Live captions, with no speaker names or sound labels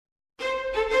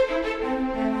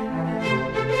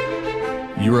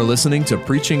You are listening to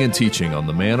Preaching and Teaching on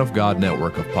the Man of God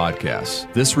network of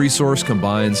podcasts. This resource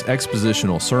combines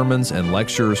expositional sermons and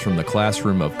lectures from the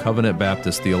classroom of Covenant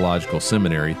Baptist Theological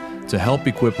Seminary to help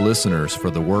equip listeners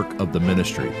for the work of the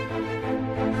ministry.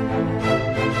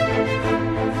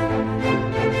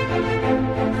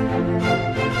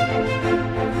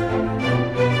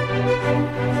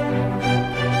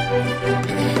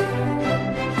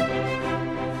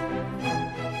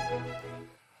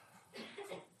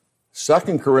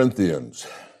 Second Corinthians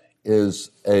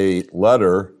is a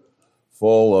letter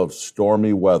full of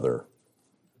stormy weather.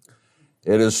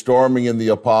 It is storming in the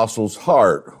apostle's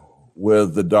heart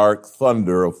with the dark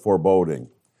thunder of foreboding.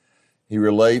 He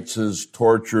relates his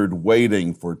tortured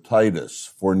waiting for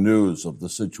Titus for news of the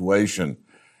situation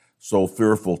so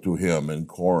fearful to him in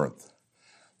Corinth.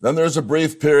 Then there's a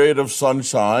brief period of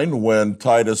sunshine when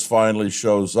Titus finally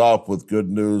shows up with good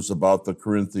news about the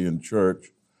Corinthian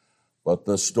church. But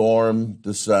the storm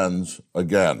descends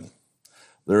again.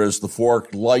 There is the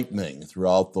forked lightning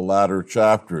throughout the latter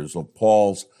chapters of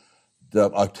Paul's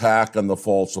attack on the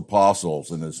false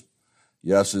apostles and his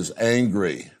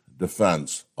angry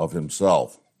defense of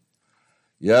himself.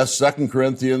 Yes, 2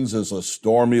 Corinthians is a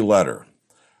stormy letter.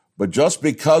 But just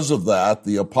because of that,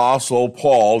 the apostle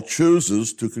Paul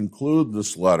chooses to conclude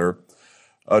this letter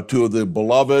to the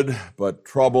beloved but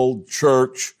troubled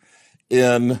church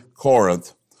in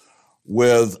Corinth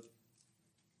with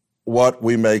what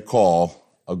we may call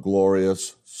a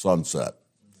glorious sunset.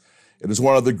 It is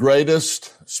one of the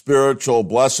greatest spiritual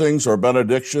blessings or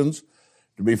benedictions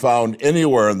to be found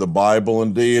anywhere in the Bible.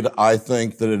 Indeed, I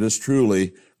think that it is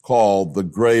truly called the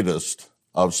greatest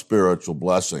of spiritual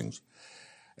blessings.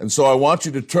 And so I want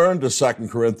you to turn to 2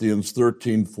 Corinthians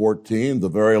 13:14, the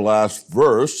very last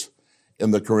verse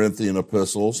in the Corinthian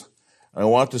epistles. I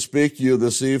want to speak to you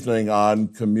this evening on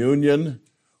communion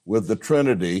with the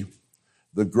Trinity,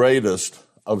 the greatest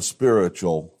of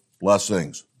spiritual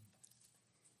blessings.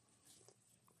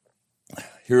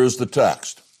 Here's the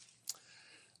text.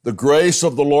 The grace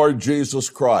of the Lord Jesus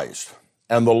Christ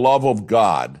and the love of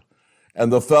God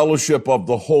and the fellowship of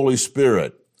the Holy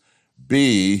Spirit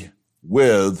be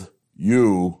with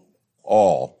you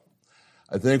all.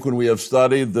 I think when we have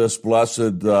studied this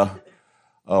blessed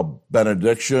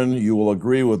benediction, you will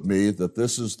agree with me that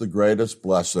this is the greatest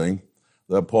blessing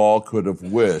that Paul could have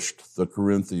wished the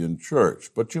Corinthian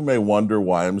church. But you may wonder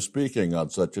why I'm speaking on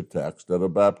such a text at a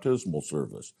baptismal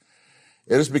service.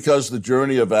 It is because the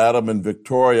journey of Adam and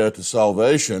Victoria to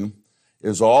salvation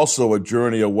is also a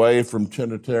journey away from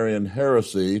Trinitarian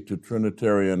heresy to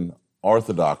Trinitarian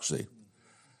orthodoxy.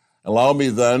 Allow me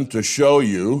then to show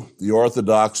you the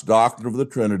orthodox doctrine of the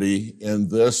Trinity in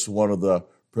this, one of the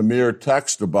premier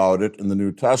texts about it in the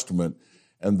New Testament,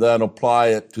 and then apply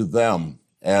it to them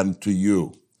and to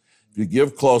you. If you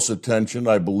give close attention,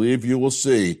 I believe you will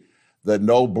see that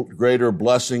no greater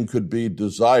blessing could be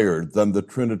desired than the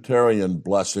Trinitarian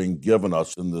blessing given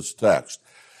us in this text.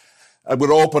 I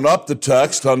would open up the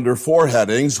text under four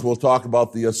headings. We'll talk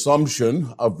about the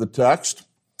assumption of the text,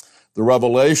 the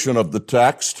revelation of the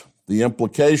text, the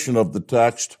implication of the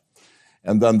text,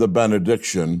 and then the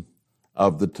benediction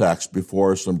of the text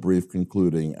before some brief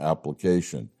concluding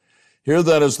application. Here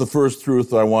then is the first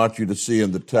truth I want you to see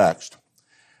in the text.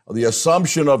 The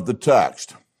assumption of the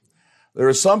text. There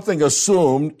is something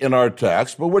assumed in our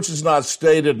text, but which is not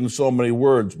stated in so many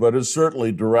words, but is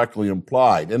certainly directly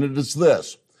implied. And it is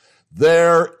this: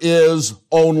 there is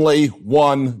only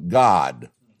one God.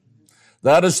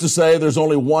 That is to say, there's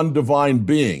only one divine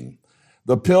being.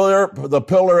 The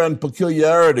pillar and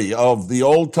peculiarity of the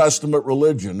Old Testament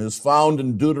religion is found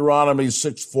in Deuteronomy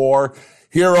 6:4.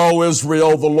 Hear, O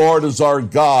Israel, the Lord is our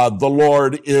God, the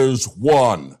Lord is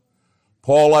one.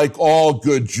 Paul, like all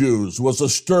good Jews, was a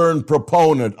stern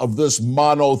proponent of this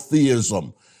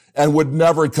monotheism and would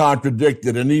never contradict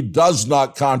it, and he does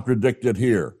not contradict it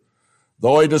here.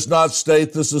 Though he does not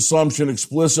state this assumption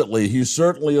explicitly, he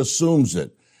certainly assumes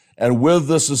it. And with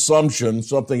this assumption,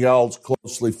 something else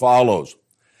closely follows.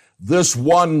 This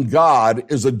one God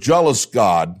is a jealous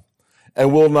God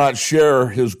and will not share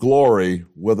his glory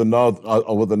with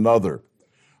another.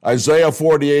 Isaiah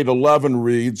 48:11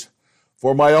 reads,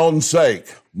 For my own sake,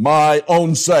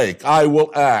 I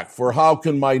will act. For how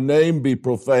can my name be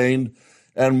profaned,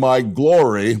 and my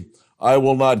glory I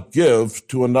will not give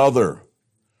to another?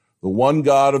 The one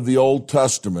God of the Old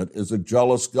Testament is a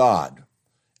jealous God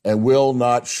and will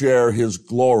not share his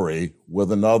glory with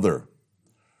another.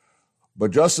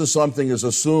 But just as something is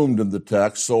assumed in the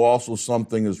text, so also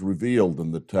something is revealed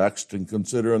in the text, and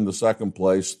consider in the second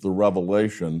place the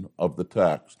revelation of the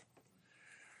text.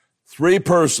 Three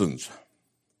persons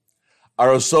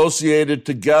are associated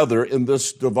together in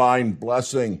this divine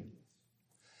blessing,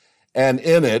 and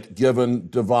in it given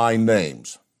divine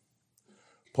names.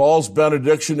 Paul's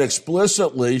benediction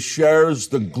explicitly shares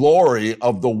the glory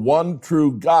of the one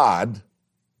true God,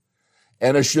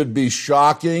 and it should be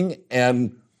shocking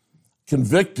and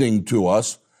convicting to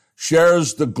us,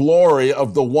 shares the glory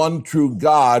of the one true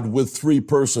God with three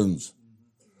persons.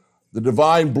 The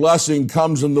divine blessing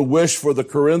comes in the wish for the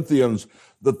Corinthians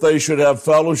that they should have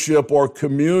fellowship or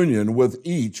communion with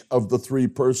each of the three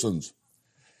persons.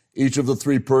 Each of the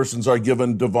three persons are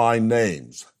given divine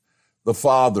names. The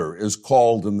Father is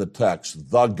called in the text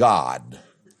the God.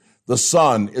 The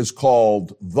Son is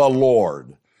called the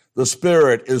Lord. The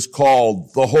Spirit is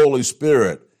called the Holy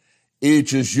Spirit.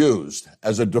 Each is used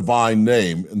as a divine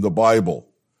name in the Bible.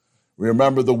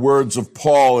 Remember the words of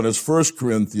Paul in his 1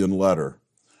 Corinthian letter.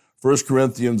 1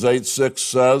 Corinthians 8:6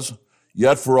 says,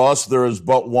 "Yet for us there is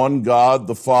but one God,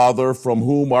 the Father, from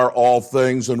whom are all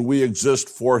things, and we exist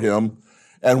for him,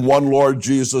 and one Lord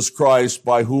Jesus Christ,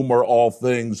 by whom are all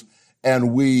things,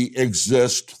 and we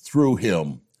exist through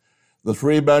him." The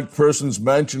three persons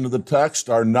mentioned in the text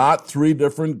are not three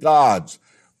different gods.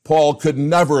 Paul could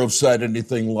never have said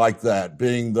anything like that,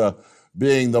 being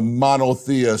the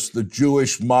monotheist, the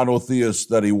Jewish monotheist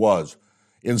that he was.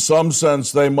 In some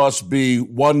sense, they must be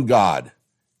one God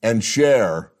and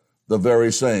share the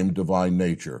very same divine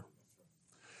nature.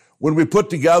 When we put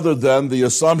together then the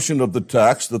assumption of the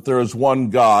text that there is one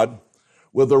God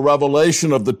with the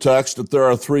revelation of the text that there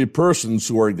are three persons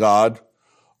who are God,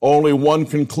 only one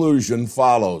conclusion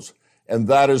follows, and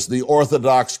that is the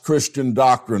Orthodox Christian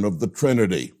doctrine of the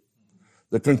Trinity.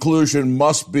 The conclusion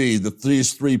must be that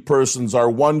these three persons are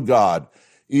one God,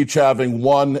 each having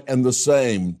one and the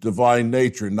same divine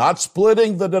nature, not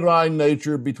splitting the divine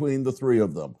nature between the three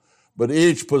of them, but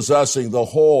each possessing the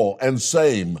whole and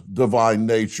same divine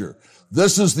nature.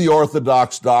 This is the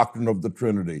Orthodox doctrine of the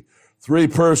Trinity. Three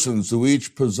persons who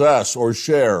each possess or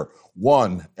share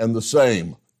one and the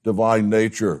same divine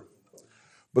nature.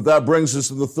 But that brings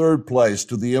us in the third place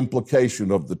to the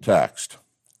implication of the text.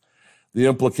 The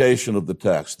implication of the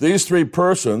text. These three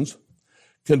persons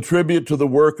contribute to the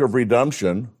work of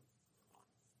redemption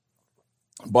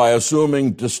by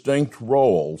assuming distinct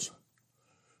roles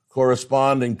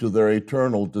corresponding to their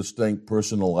eternal distinct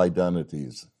personal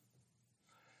identities.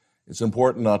 It's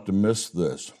important not to miss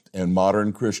this, and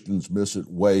modern Christians miss it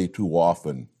way too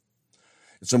often.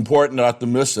 It's important not to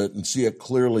miss it and see it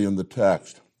clearly in the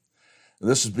text. And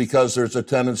this is because there's a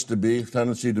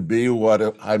tendency to be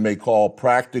what I may call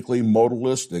practically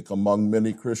modalistic among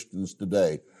many Christians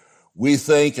today. We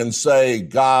think and say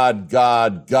God,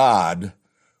 God, God,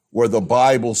 where the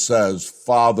Bible says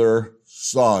Father,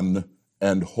 Son,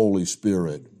 and Holy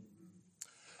Spirit.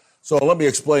 So let me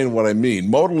explain what I mean.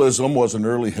 Modalism was an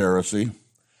early heresy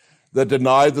that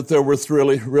denied that there were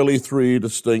really three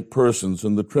distinct persons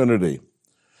in the Trinity.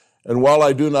 And while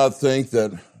I do not think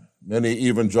that many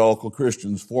evangelical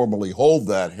Christians formally hold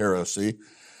that heresy,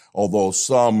 although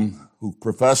some who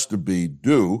profess to be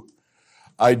do,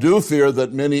 I do fear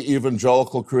that many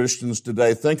evangelical Christians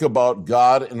today think about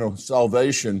God and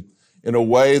salvation in a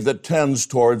way that tends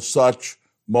towards such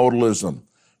modalism,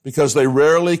 because they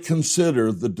rarely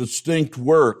consider the distinct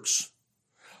works.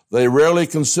 They rarely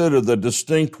consider the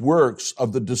distinct works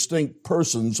of the distinct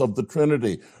persons of the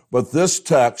Trinity. But this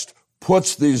text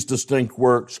puts these distinct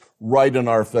works right in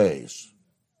our face.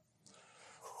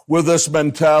 With this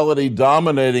mentality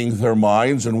dominating their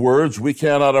minds and words, we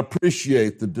cannot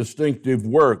appreciate the distinctive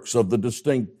works of the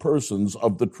distinct persons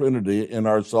of the Trinity in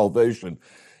our salvation.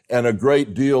 And a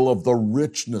great deal of the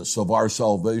richness of our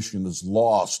salvation is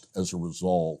lost as a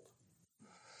result.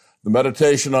 The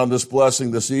meditation on this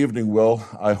blessing this evening will,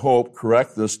 I hope,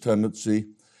 correct this tendency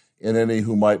in any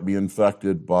who might be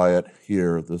infected by it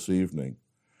here this evening.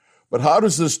 But how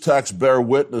does this text bear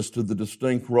witness to the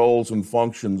distinct roles and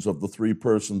functions of the three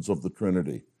persons of the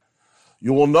Trinity?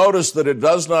 You will notice that it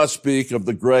does not speak of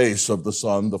the grace of the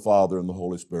Son, the Father, and the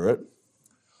Holy Spirit.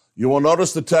 You will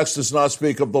notice the text does not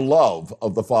speak of the love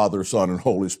of the Father, Son, and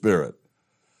Holy Spirit.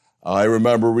 I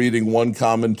remember reading one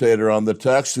commentator on the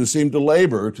text who seemed to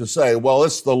labor to say, well,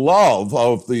 it's the love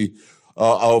of the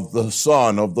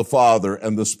Son, of the Father,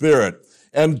 and the Spirit.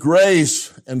 And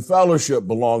grace and fellowship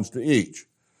belongs to each.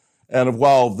 And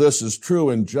while this is true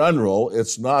in general,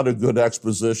 it's not a good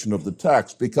exposition of the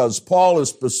text, because Paul is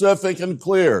specific and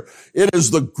clear. It is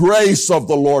the grace of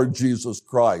the Lord Jesus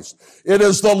Christ. It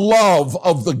is the love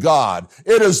of the God.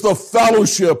 It is the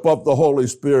fellowship of the Holy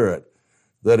Spirit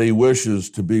that he wishes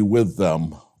to be with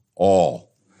them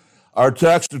all. Our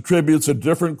text attributes a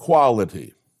different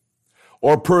quality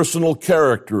or personal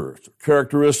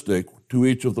characteristic to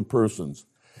each of the persons.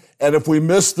 And if we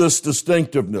miss this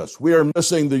distinctiveness, we are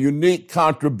missing the unique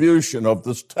contribution of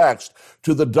this text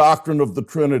to the doctrine of the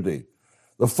Trinity.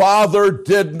 The Father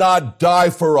did not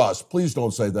die for us. Please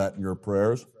don't say that in your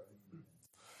prayers.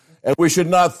 And we should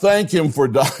not thank him for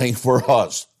dying for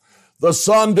us. The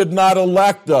Son did not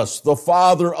elect us. The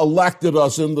Father elected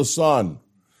us in the Son.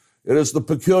 It is the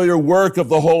peculiar work of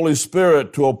the Holy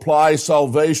Spirit to apply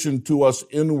salvation to us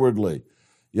inwardly.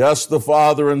 Yes, the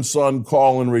Father and Son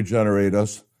call and regenerate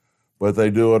us, but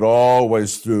they do it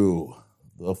always through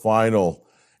the final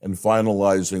and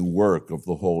finalizing work of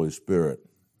the Holy Spirit.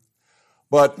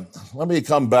 But let me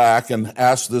come back and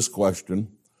ask this question.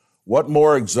 What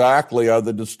more exactly are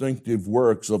the distinctive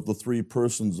works of the three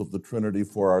persons of the Trinity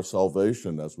for our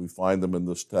salvation as we find them in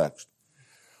this text?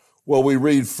 Well, we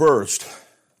read first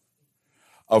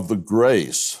of the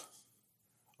grace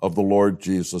of the Lord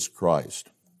Jesus Christ.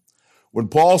 When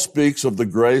Paul speaks of the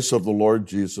grace of the Lord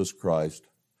Jesus Christ,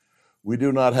 we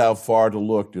do not have far to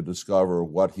look to discover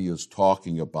what he is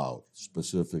talking about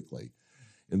specifically.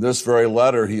 In this very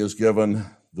letter, he has given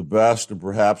the best and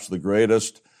perhaps the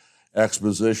greatest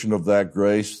exposition of that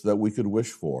grace that we could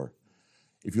wish for.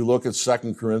 If you look at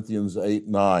 2 Corinthians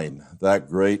 8:9, that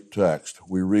great text,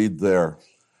 we read there,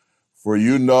 "For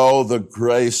you know the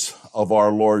grace of our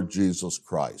Lord Jesus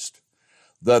Christ,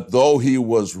 that though he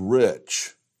was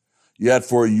rich, yet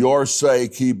for your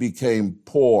sake he became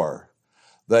poor,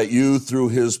 that you through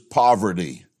his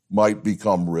poverty might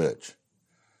become rich."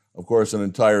 Of course, an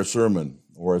entire sermon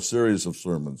or a series of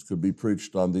sermons could be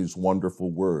preached on these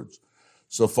wonderful words.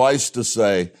 Suffice to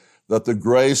say that the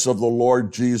grace of the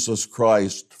Lord Jesus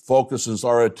Christ focuses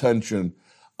our attention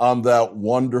on that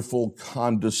wonderful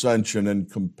condescension and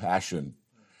compassion,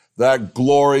 that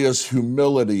glorious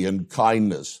humility and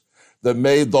kindness that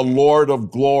made the Lord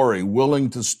of glory willing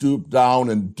to stoop down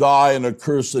and die an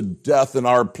accursed death in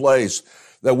our place,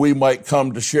 that we might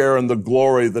come to share in the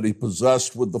glory that he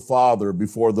possessed with the Father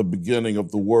before the beginning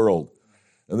of the world.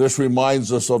 And this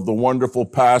reminds us of the wonderful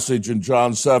passage in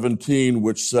John 17,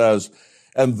 which says,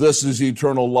 "And this is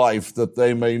eternal life, that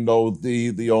they may know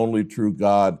thee, the only true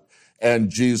God, and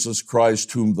Jesus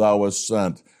Christ, whom thou hast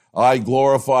sent. I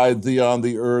glorified thee on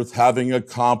the earth, having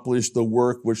accomplished the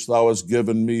work which thou hast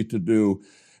given me to do.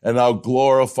 And now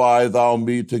glorify thou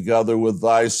me together with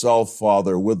thyself,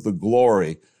 Father, with the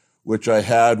glory which I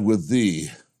had with thee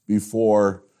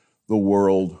before the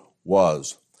world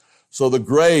was." So the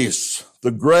grace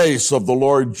of the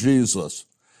Lord Jesus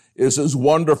is his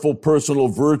wonderful personal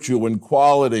virtue and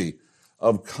quality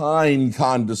of kind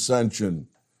condescension,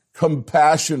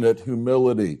 compassionate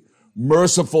humility,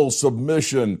 merciful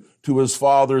submission to his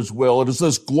Father's will. It is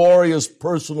this glorious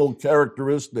personal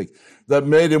characteristic that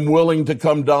made him willing to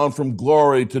come down from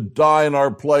glory to die in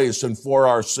our place and for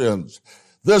our sins.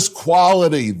 This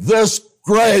quality, this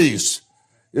grace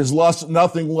is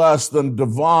nothing less than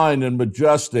divine and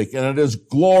majestic, and it is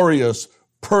glorious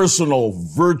personal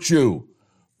virtue.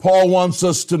 Paul wants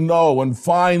us to know and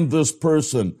find this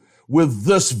person with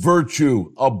this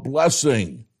virtue, a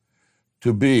blessing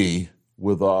to be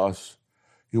with us.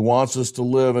 He wants us to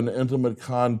live in intimate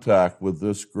contact with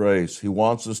this grace. He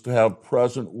wants us to have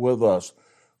present with us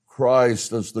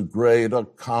Christ as the great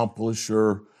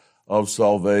accomplisher of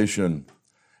salvation.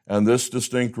 And this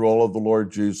distinct role of the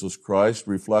Lord Jesus Christ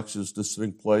reflects his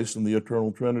distinct place in the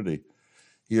eternal Trinity.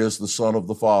 He is the Son of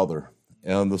the Father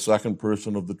and the second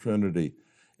person of the Trinity.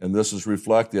 And this is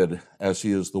reflected as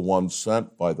he is the one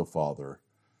sent by the Father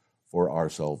for our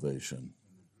salvation.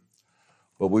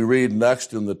 But we read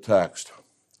next in the text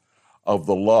of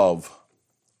the love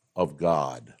of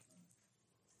God.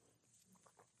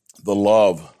 The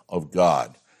love of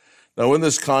God. Now, in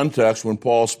this context, when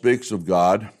Paul speaks of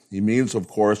God, he means, of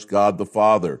course, God the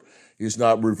Father. He's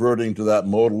not reverting to that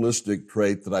modalistic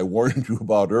trait that I warned you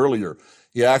about earlier.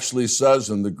 He actually says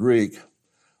in the Greek,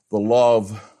 the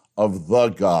love of the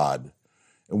God.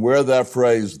 And where that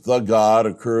phrase, the God,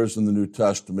 occurs in the New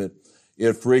Testament,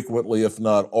 it frequently, if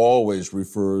not always,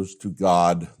 refers to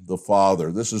God the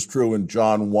Father. This is true in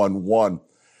John 1:1.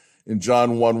 In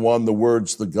John 1:1, the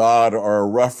words the God are a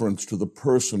reference to the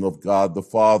person of God the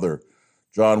Father.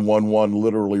 John 1:1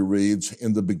 literally reads,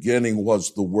 "In the beginning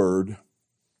was the Word,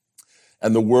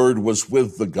 and the Word was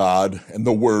with the God, and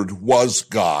the Word was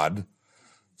God."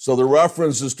 So the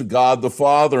reference is to God the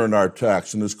Father in our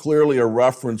text, and is clearly a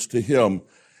reference to him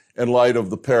in light of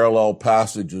the parallel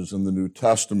passages in the New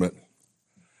Testament.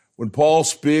 When Paul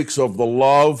speaks of the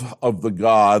love of the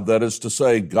God, that is to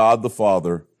say, God the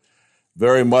Father,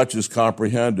 very much is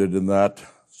comprehended in that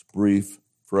brief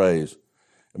phrase,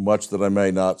 and much that I may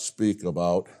not speak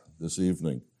about this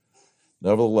evening.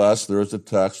 Nevertheless, there is a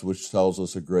text which tells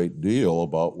us a great deal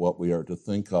about what we are to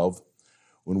think of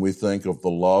when we think of the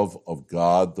love of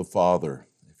God the Father.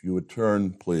 If you would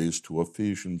turn, please, to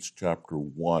Ephesians chapter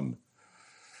 1.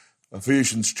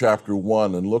 Ephesians chapter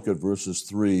 1, and look at verses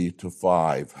 3 to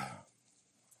 5.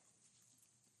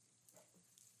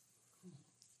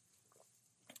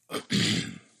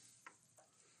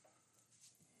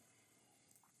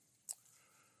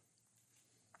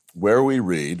 Where we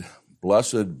read,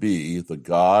 "Blessed be the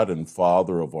God and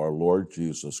Father of our Lord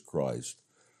Jesus Christ,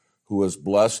 who has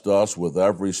blessed us with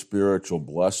every spiritual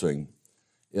blessing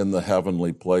in the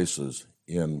heavenly places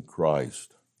in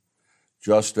Christ,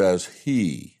 just as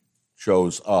he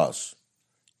chose us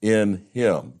in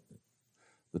him."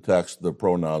 The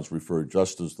pronouns refer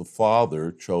just as the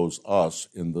Father chose us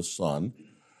in the Son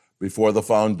before the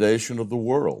foundation of the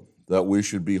world, that we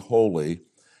should be holy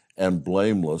and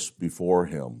blameless before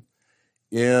him.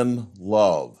 In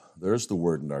love, there's the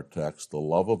word in our text, the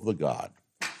love of the God.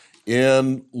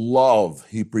 In love,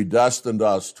 he predestined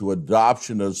us to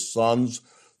adoption as sons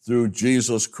through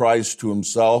Jesus Christ to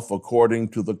himself, according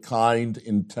to the kind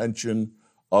intention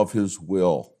of his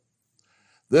will.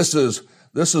 This is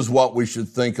what we should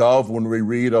think of when we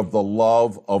read of the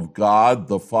love of God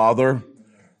the Father.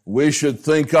 We should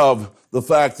think of the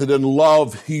fact that in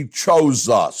love he chose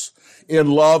us. In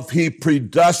love he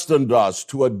predestined us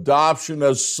to adoption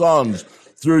as sons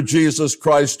through Jesus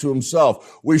Christ to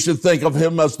himself. We should think of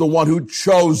him as the one who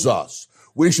chose us.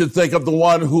 We should think of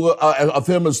of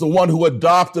him as the one who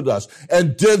adopted us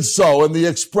and did so in the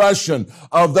expression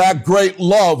of that great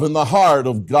love in the heart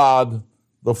of God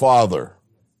the Father.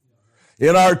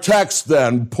 In our text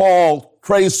then, Paul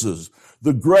traces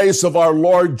the grace of our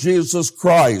Lord Jesus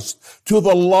Christ to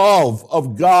the love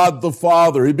of God the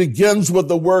Father. He begins with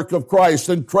the work of Christ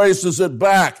and traces it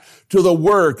back to the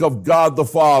work of God the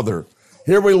Father.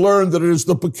 Here we learn that it is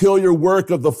the peculiar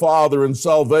work of the Father in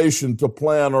salvation to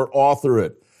plan or author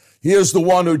it. He is the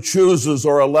one who chooses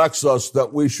or elects us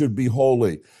that we should be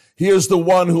holy. He is the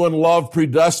one who in love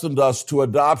predestined us to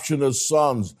adoption as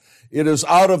sons. It is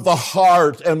out of the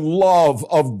heart and love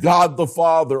of God the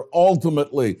Father,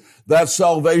 ultimately, that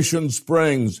salvation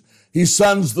springs. He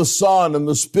sends the Son and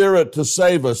the Spirit to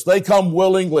save us. They come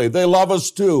willingly. They love us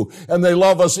too, and they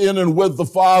love us in and with the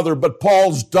Father. But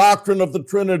Paul's doctrine of the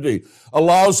Trinity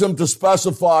allows him to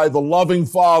specify the loving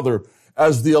Father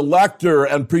as the elector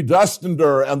and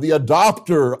predestinator and the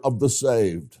adopter of the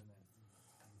saved.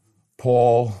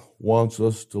 Paul wants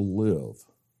us to live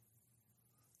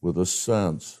with a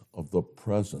sense of the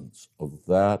presence of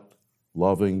that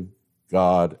loving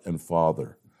God and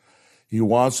Father. He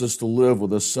wants us to live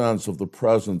with a sense of the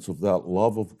presence of that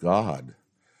love of God,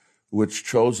 which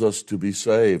chose us to be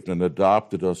saved and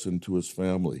adopted us into his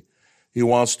family. He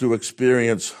wants us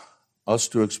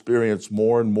to experience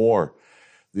more and more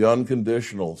the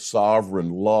unconditional, sovereign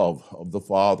love of the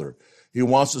Father. He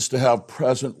wants us to have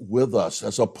present with us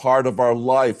as a part of our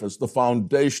life, as the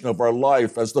foundation of our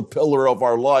life, as the pillar of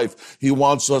our life. He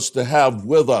wants us to have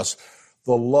with us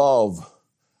the love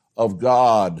of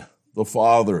God the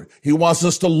Father. He wants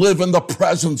us to live in the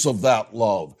presence of that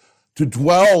love, to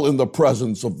dwell in the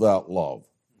presence of that love.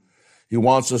 He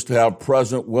wants us to have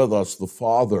present with us the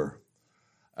Father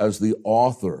as the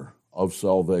author of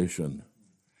salvation.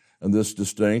 And this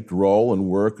distinct role and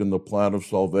work in the plan of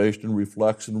salvation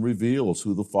reflects and reveals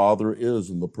who the Father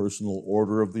is in the personal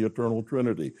order of the eternal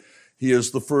Trinity. He is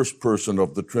the first person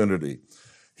of the Trinity.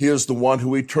 He is the one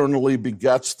who eternally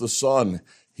begets the Son.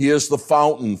 He is the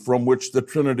fountain from which the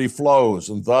Trinity flows,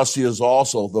 and thus he is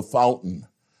also the fountain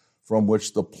from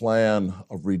which the plan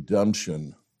of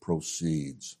redemption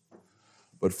proceeds.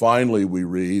 But finally, we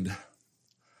read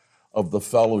of the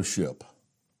fellowship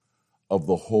of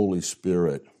the Holy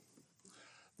Spirit.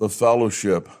 The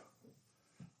fellowship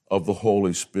of the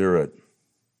Holy Spirit.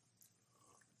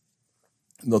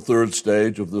 In the third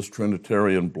stage of this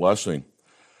Trinitarian blessing,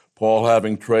 Paul,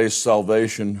 having traced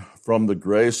salvation from the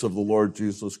grace of the Lord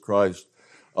Jesus Christ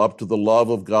up to the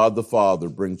love of God the Father,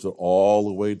 brings it all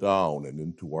the way down and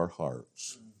into our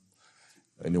hearts.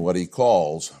 And in what he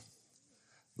calls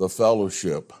the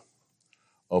fellowship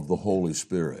of the Holy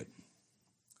Spirit.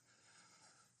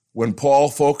 When Paul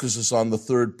focuses on the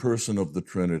third person of the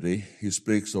Trinity, he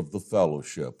speaks of the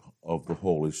fellowship of the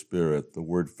Holy Spirit. The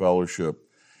word fellowship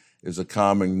is a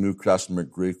common New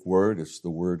Testament Greek word. It's the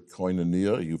word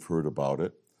koinonia. You've heard about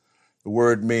it. The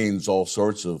word means all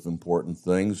sorts of important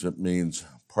things. It means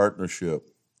partnership,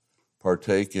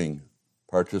 partaking,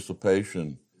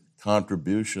 participation,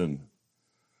 contribution.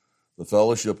 The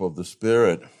fellowship of the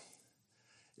Spirit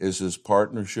is his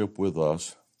partnership with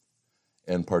us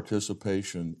and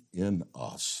participation in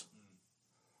us.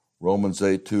 Romans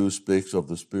 8:2 speaks of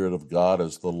the Spirit of God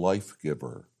as the life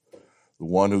giver, the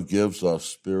one who gives us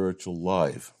spiritual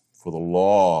life. For the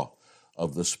law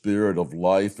of the Spirit of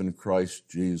life in Christ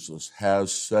Jesus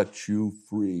has set you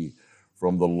free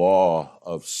from the law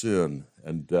of sin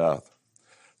and death.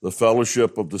 The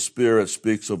fellowship of the Spirit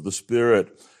speaks of the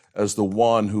Spirit as the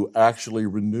one who actually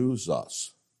renews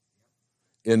us,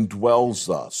 indwells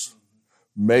us,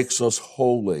 makes us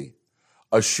holy,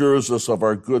 assures us of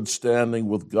our good standing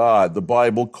with God. The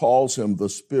Bible calls him the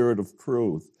Spirit of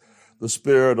truth, the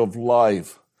Spirit of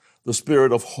life, the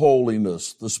Spirit of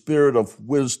holiness, the Spirit of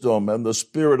wisdom, and the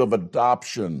Spirit of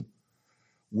adoption,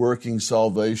 working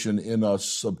salvation in us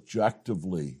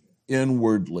subjectively,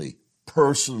 inwardly,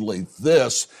 personally.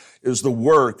 This is the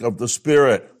work of the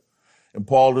Spirit. And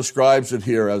Paul describes it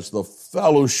here as the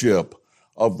fellowship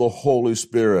of the Holy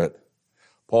Spirit.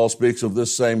 Paul speaks of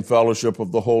this same fellowship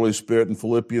of the Holy Spirit in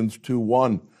Philippians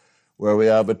 2:1, where we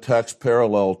have a text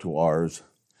parallel to ours.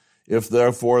 If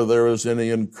therefore there is any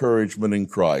encouragement in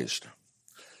Christ,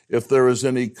 if there is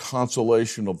any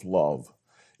consolation of love,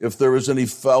 if there is any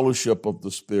fellowship of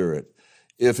the Spirit,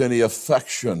 if any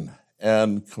affection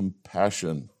and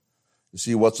compassion. You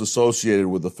see what's associated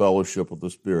with the fellowship of the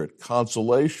Spirit: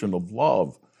 consolation of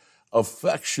love,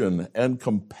 affection, and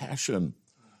compassion.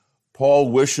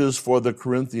 Paul wishes for the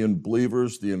Corinthian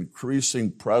believers the increasing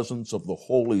presence of the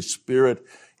Holy Spirit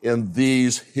in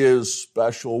these his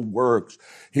special works.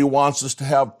 He wants us to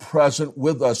have present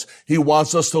with us. He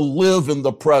wants us to live in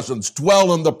the presence,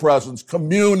 dwell in the presence,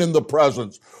 commune in the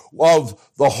presence of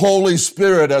the Holy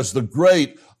Spirit as the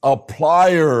great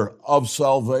applier of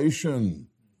salvation.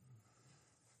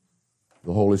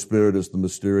 The Holy Spirit is the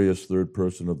mysterious third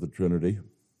person of the Trinity.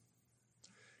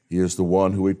 He is the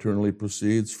one who eternally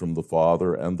proceeds from the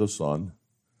Father and the Son.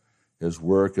 His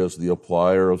work as the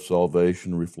applier of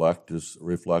salvation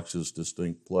reflects his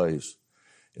distinct place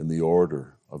in the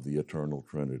order of the eternal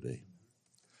Trinity.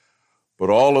 But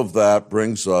all of that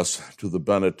brings us to the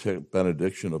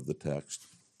benediction of the text.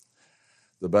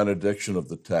 The benediction of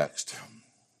the text.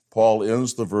 Paul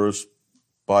ends the verse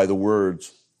by the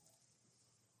words,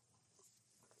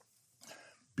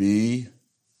 "Be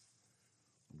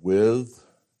with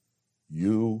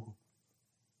you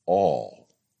all."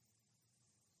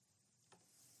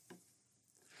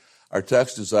 Our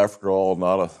text is, after all,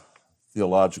 not a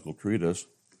theological treatise.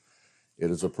 It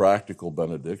is a practical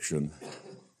benediction.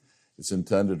 It's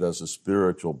intended as a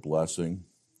spiritual blessing.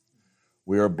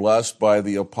 We are blessed by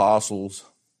the apostles'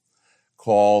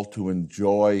 call to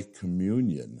enjoy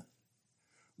communion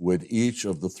with each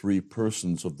of the three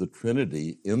persons of the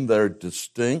Trinity in their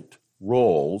distinct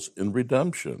roles in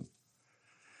redemption.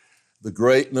 The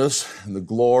greatness and the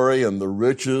glory and the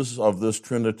riches of this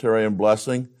Trinitarian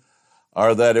blessing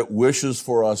are that it wishes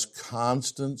for us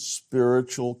constant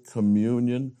spiritual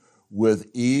communion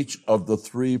with each of the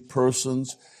three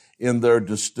persons in their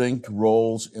distinct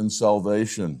roles in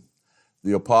salvation.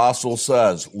 The apostle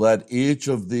says, let each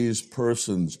of these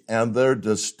persons and their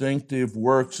distinctive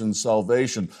works in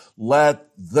salvation, let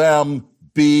them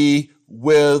be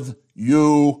with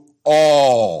you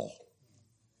all.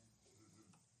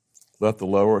 Let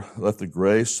the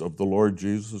grace of the Lord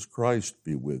Jesus Christ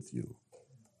be with you.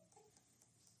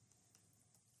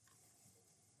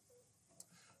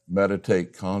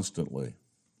 Meditate constantly.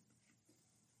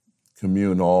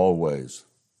 Commune always.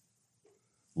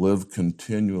 Live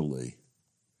continually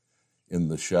in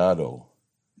the shadow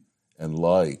and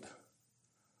light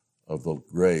of the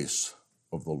grace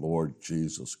of the Lord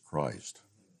Jesus Christ.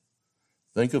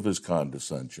 Think of his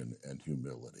condescension and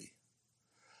humility.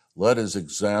 Let his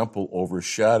example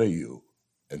overshadow you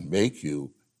and make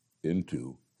you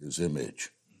into his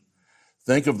image.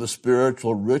 Think of the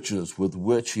spiritual riches with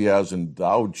which he has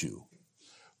endowed you.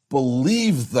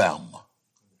 Believe them.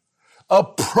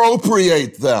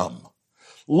 Appropriate them.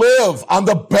 Live on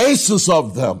the basis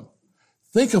of them.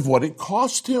 Think of what it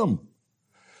cost him.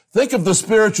 Think of the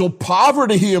spiritual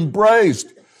poverty he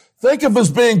embraced. Think of his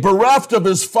being bereft of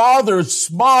his father's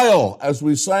smile, as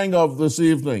we sang of this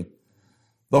evening.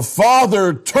 The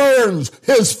father turns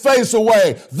his face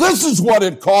away. This is what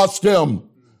it cost him,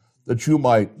 that you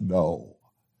might know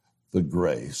the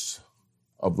grace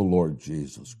of the Lord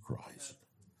Jesus Christ.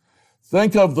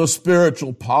 Think of the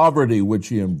spiritual poverty which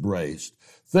he embraced.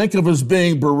 Think of his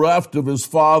being bereft of his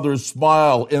father's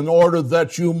smile in order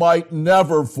that you might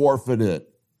never forfeit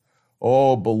it.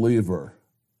 Oh, believer,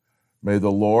 may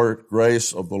the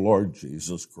grace of the Lord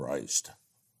Jesus Christ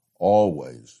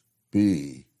always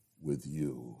be with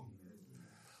you.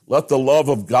 Let the love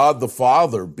of God the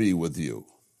Father be with you.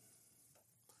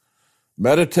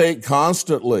 Meditate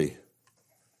constantly.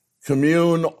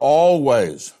 Commune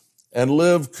always. and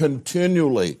live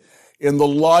continually in the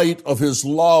light of his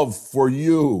love for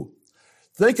you.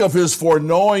 Think of his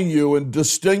foreknowing you and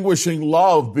distinguishing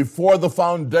love before the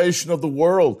foundation of the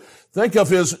world. Think of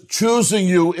his choosing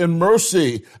you in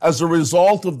mercy as a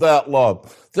result of that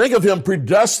love. Think of him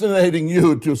predestinating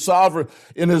you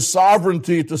in his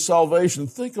sovereignty to salvation.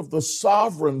 Think of the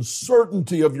sovereign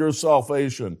certainty of your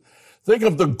salvation. Think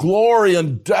of the glory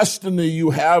and destiny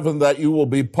you have in that you will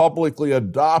be publicly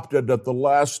adopted at the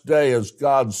last day as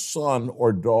God's son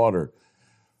or daughter.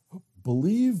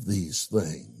 Believe these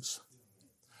things.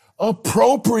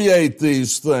 Appropriate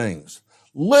these things.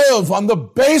 Live on the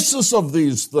basis of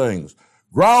these things.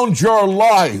 Ground your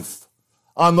life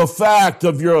on the fact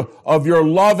of your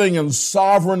loving and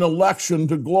sovereign election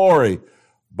to glory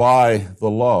by the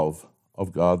love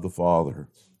of God the Father.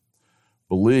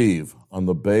 Believe on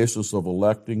the basis of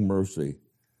electing mercy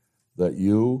that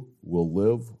you will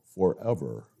live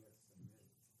forever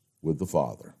with the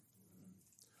Father.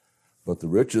 But the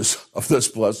riches of this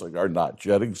blessing are not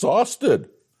yet exhausted.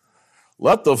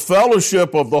 Let the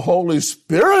fellowship of the Holy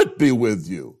Spirit be with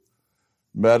you.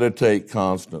 Meditate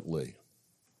constantly.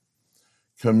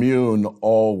 Commune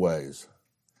always.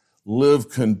 Live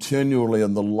continually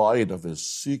in the light of his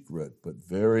secret but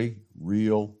very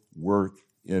real work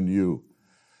in you.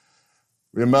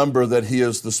 Remember that he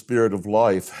is the Spirit of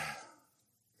life.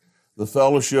 The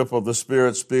fellowship of the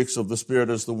Spirit speaks of the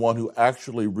Spirit as the one who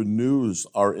actually renews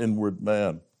our inward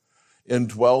man,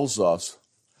 indwells us,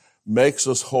 makes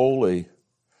us holy,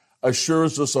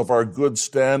 assures us of our good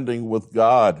standing with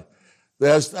God,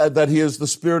 that he is the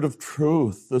Spirit of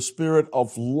truth, the Spirit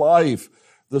of life,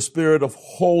 the Spirit of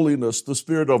holiness, the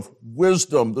Spirit of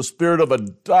wisdom, the Spirit of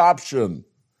adoption,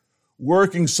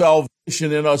 working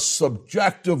salvation in us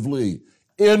subjectively,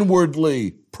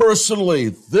 inwardly, personally.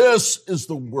 This is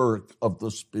the work of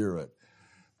the Spirit.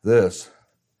 This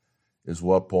is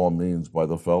what Paul means by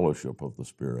the fellowship of the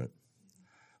Spirit.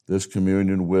 This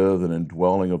communion with and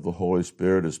indwelling of the Holy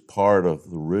Spirit is part of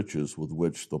the riches with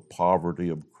which the poverty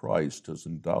of Christ has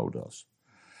endowed us.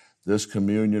 This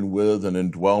communion with and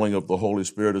indwelling of the Holy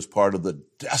Spirit is part of the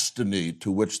destiny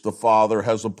to which the Father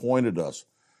has appointed us.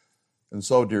 And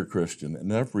so, dear Christian,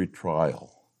 in every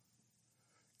trial,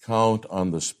 count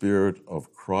on the Spirit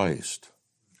of Christ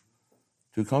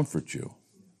to comfort you.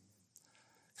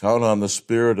 Count on the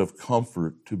Spirit of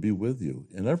comfort to be with you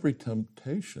in every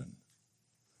temptation.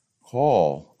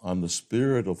 Call on the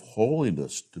Spirit of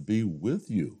holiness to be with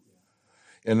you.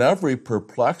 In every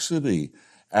perplexity,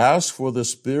 ask for the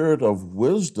Spirit of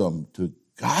wisdom to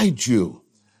guide you.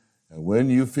 And when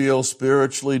you feel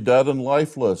spiritually dead and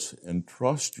lifeless,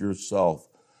 entrust yourself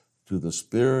to the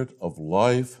Spirit of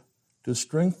life to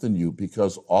strengthen you,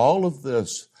 because all of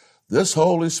this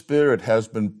Holy Spirit has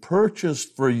been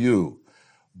purchased for you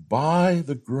by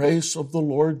the grace of the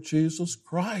Lord Jesus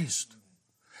Christ.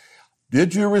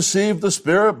 Did you receive the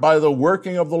Spirit by the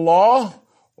working of the law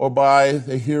or by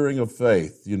the hearing of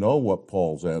faith? You know what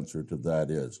Paul's answer to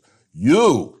that is.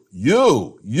 You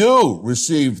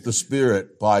received the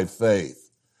Spirit by faith,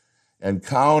 and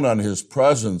count on his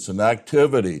presence and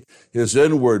activity, his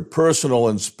inward, personal,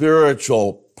 and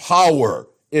spiritual power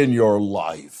in your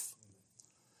life.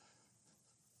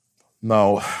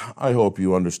 Now, I hope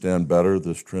you understand better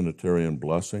this Trinitarian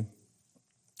blessing.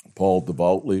 Paul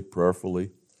devoutly,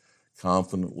 prayerfully,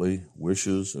 confidently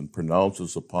wishes and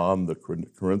pronounces upon the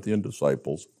Corinthian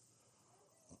disciples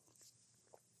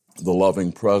the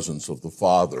loving presence of the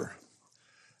Father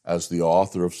as the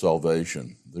author of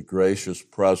salvation, the gracious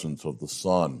presence of the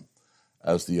Son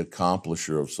as the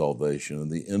accomplisher of salvation,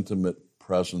 and the intimate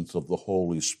presence of the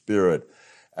Holy Spirit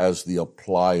as the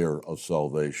applier of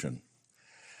salvation.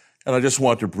 And I just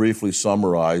want to briefly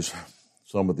summarize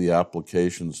some of the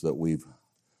applications that we've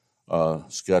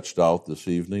sketched out this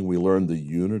evening. We learned the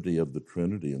unity of the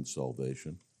Trinity in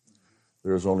salvation.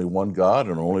 There is only one God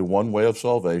and only one way of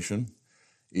salvation.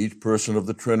 Each person of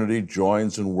the Trinity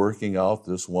joins in working out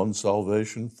this one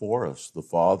salvation for us. The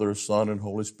Father, Son, and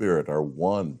Holy Spirit are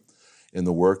one in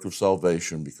the work of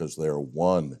salvation because they are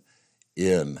one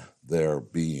in their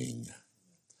being.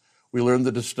 We learn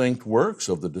the distinct works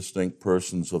of the distinct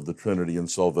persons of the Trinity in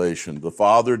salvation. The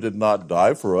Father did not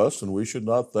die for us, and we should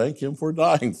not thank him for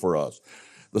dying for us.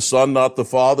 The Son, not the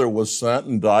Father, was sent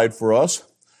and died for us.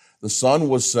 The Son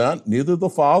was sent, neither the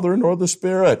Father nor the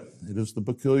Spirit. It is the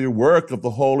peculiar work of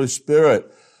the Holy Spirit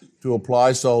to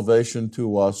apply salvation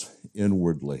to us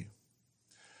inwardly.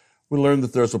 We learn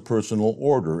that there's a personal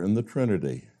order in the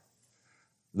Trinity.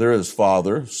 There is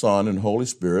Father, Son, and Holy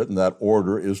Spirit, and that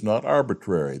order is not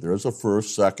arbitrary. There is a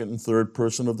first, second, and third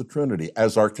person of the Trinity,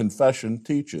 as our confession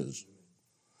teaches.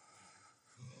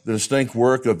 The distinct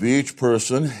work of each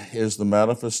person is the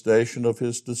manifestation of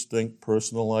his distinct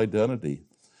personal identity.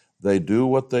 They do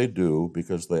what they do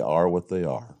because they are what they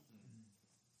are.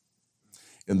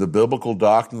 In the biblical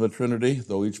doctrine of the Trinity,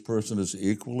 though each person is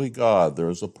equally God, there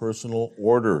is a personal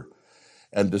order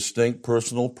and distinct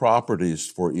personal properties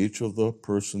for each of the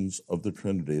persons of the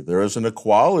Trinity. There is an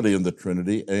equality in the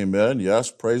Trinity, amen,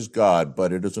 yes, praise God,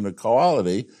 but it is an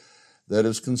equality that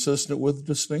is consistent with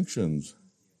distinctions.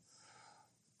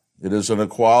 It is an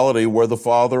equality where the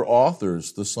Father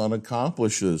authors, the Son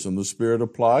accomplishes, and the Spirit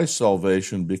applies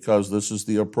salvation because this is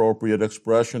the appropriate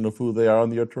expression of who they are in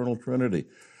the eternal Trinity.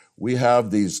 We have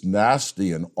these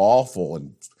nasty and awful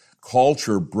and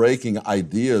culture-breaking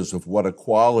ideas of what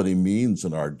equality means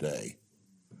in our day.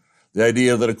 The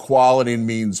idea that equality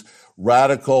means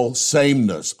radical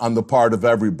sameness on the part of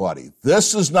everybody.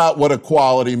 This is not what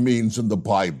equality means in the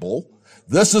Bible.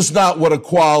 This is not what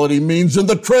equality means in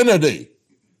the Trinity.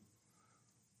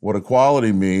 What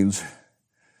equality means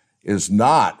is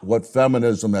not what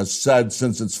feminism has said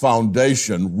since its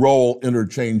foundation, role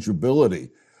interchangeability.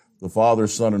 The Father,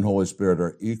 Son, and Holy Spirit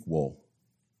are equal,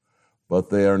 but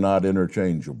they are not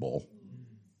interchangeable.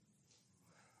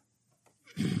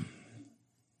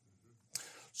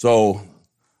 So,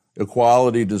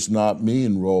 equality does not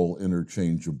mean role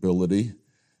interchangeability.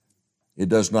 It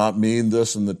does not mean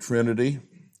this in the Trinity,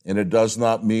 and it does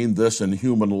not mean this in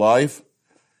human life.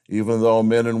 Even though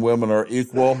men and women are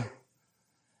equal,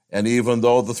 and even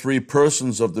though the three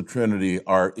persons of the Trinity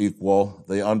are equal,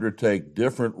 they undertake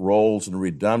different roles in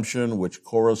redemption which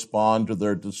correspond to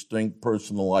their distinct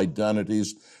personal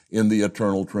identities in the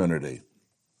eternal Trinity.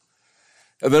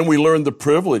 And then we learn the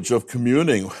privilege of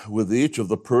communing with each of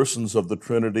the persons of the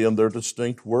Trinity and their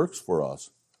distinct works for us.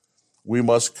 We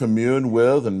must commune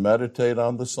with and meditate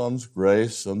on the Son's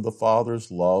grace and the Father's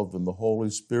love and the Holy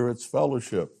Spirit's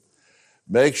fellowship.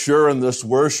 Make sure in this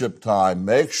worship time,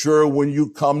 make sure when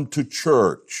you come to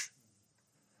church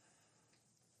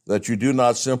that you do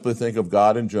not simply think of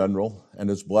God in general and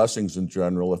His blessings in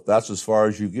general. If that's as far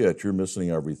as you get, you're missing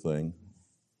everything.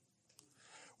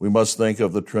 We must think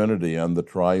of the Trinity and the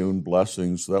triune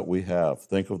blessings that we have.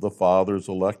 Think of the Father's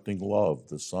electing love,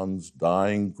 the Son's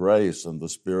dying grace, and the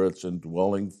Spirit's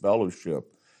indwelling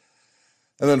fellowship.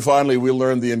 And then finally, we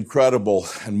learn the incredible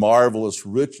and marvelous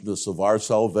richness of our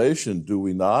salvation, do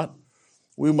we not?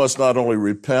 We must not only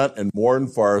repent and mourn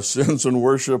for our sins and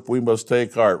worship, we must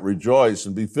take heart, rejoice,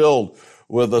 and be filled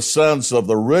with a sense of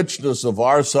the richness of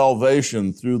our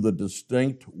salvation through the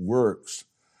distinct works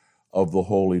of the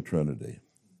Holy Trinity.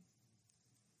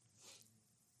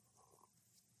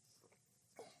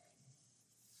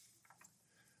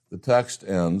 The text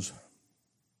ends,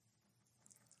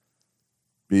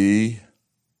 "Be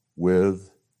with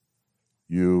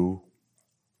you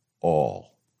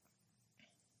all."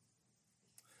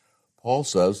 Paul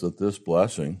says that this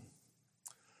blessing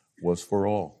was for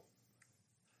all.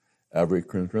 Every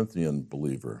Corinthian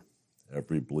believer,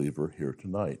 every believer here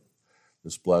tonight.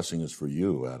 This blessing is for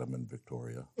you, Adam and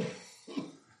Victoria.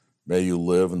 May you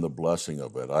live in the blessing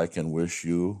of it. I can wish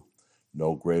you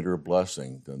no greater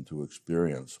blessing than to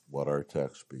experience what our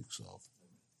text speaks of.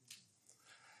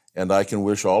 And I can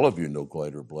wish all of you no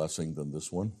greater blessing than this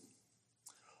one.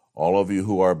 All of you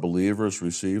who are believers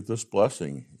receive this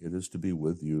blessing. It is to be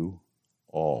with you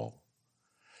all.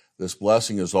 This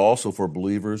blessing is also for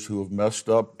believers who have messed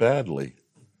up badly.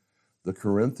 The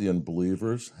Corinthian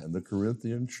believers and the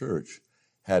Corinthian church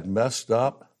had messed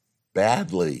up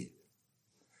badly.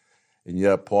 And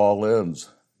yet Paul ends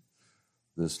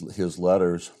his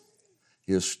letters,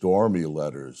 his stormy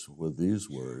letters, with these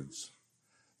words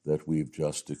that we've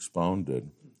just expounded.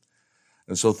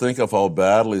 And so think of how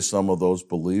badly some of those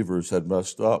believers had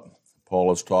messed up. Paul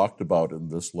has talked about it in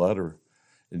this letter,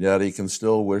 and yet he can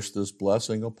still wish this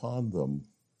blessing upon them.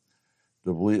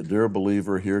 Dear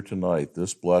believer here tonight,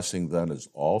 this blessing then is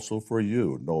also for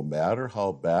you, no matter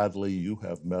how badly you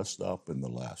have messed up in the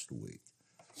last week.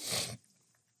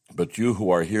 But you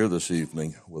who are here this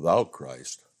evening without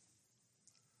Christ,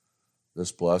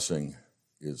 this blessing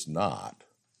is not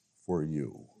for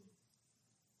you.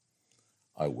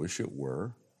 I wish it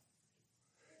were.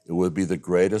 It would be the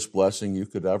greatest blessing you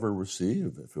could ever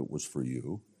receive if it was for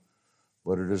you,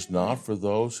 but it is not for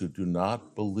those who do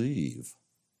not believe.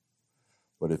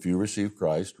 But if you receive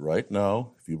Christ right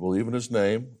now, if you believe in His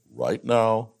name right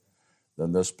now,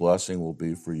 then this blessing will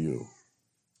be for you.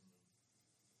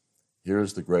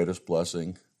 Here's the greatest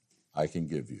blessing I can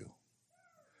give you: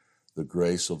 the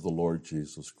grace of the Lord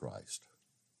Jesus Christ,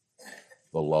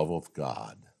 the love of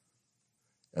God,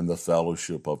 and the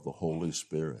fellowship of the Holy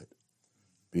Spirit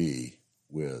be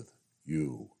with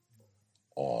you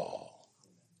all.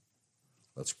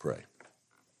 Let's pray.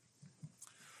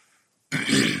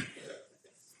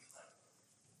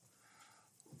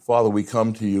 Father, we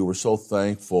come to you. We're so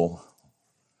thankful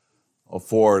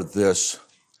for this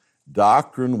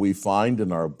doctrine we find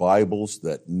in our Bibles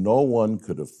that no one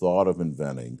could have thought of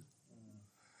inventing.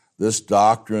 This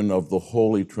doctrine of the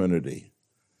Holy Trinity,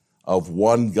 of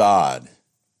one God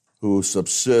who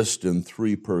subsists in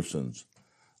three persons.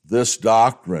 This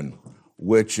doctrine,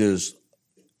 which is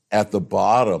at the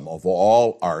bottom of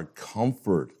all our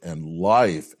comfort and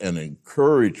life and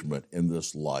encouragement in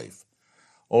this life.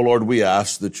 Oh Lord, we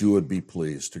ask that you would be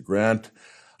pleased to grant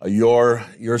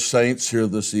your saints here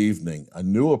this evening a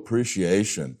new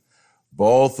appreciation,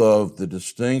 both of the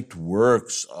distinct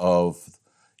works of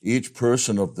each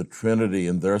person of the Trinity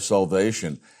and their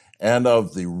salvation, and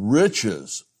of the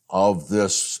riches of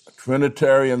this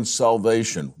Trinitarian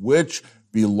salvation, which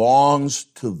belongs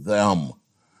to them.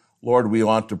 Lord, we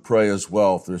want to pray as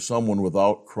well, if there's someone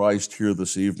without Christ here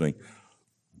this evening,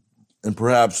 and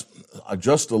perhaps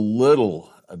just a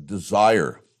little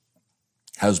desire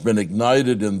has been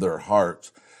ignited in their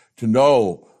hearts to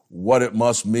know what it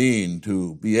must mean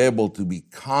to be able to be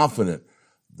confident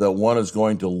that one is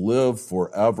going to live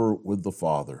forever with the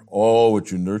Father. Oh, would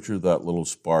you nurture that little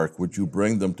spark? Would you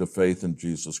bring them to faith in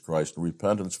Jesus Christ and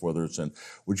repentance for their sin?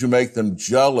 Would you make them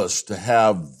jealous to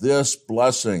have this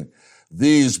blessing,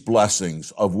 these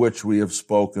blessings of which we have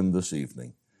spoken this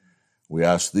evening? We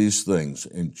ask these things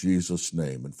in Jesus'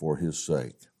 name and for his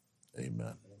sake.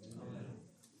 Amen.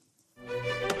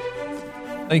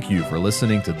 Thank you for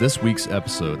listening to this week's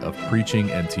episode of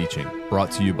Preaching and Teaching,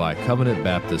 brought to you by Covenant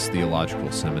Baptist Theological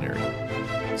Seminary.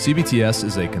 CBTS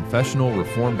is a confessional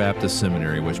Reformed Baptist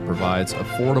seminary which provides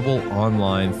affordable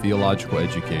online theological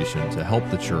education to help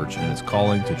the church in its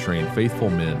calling to train faithful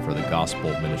men for the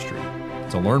gospel ministry.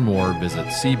 To learn more, visit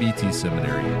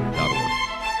cbtseminary.org.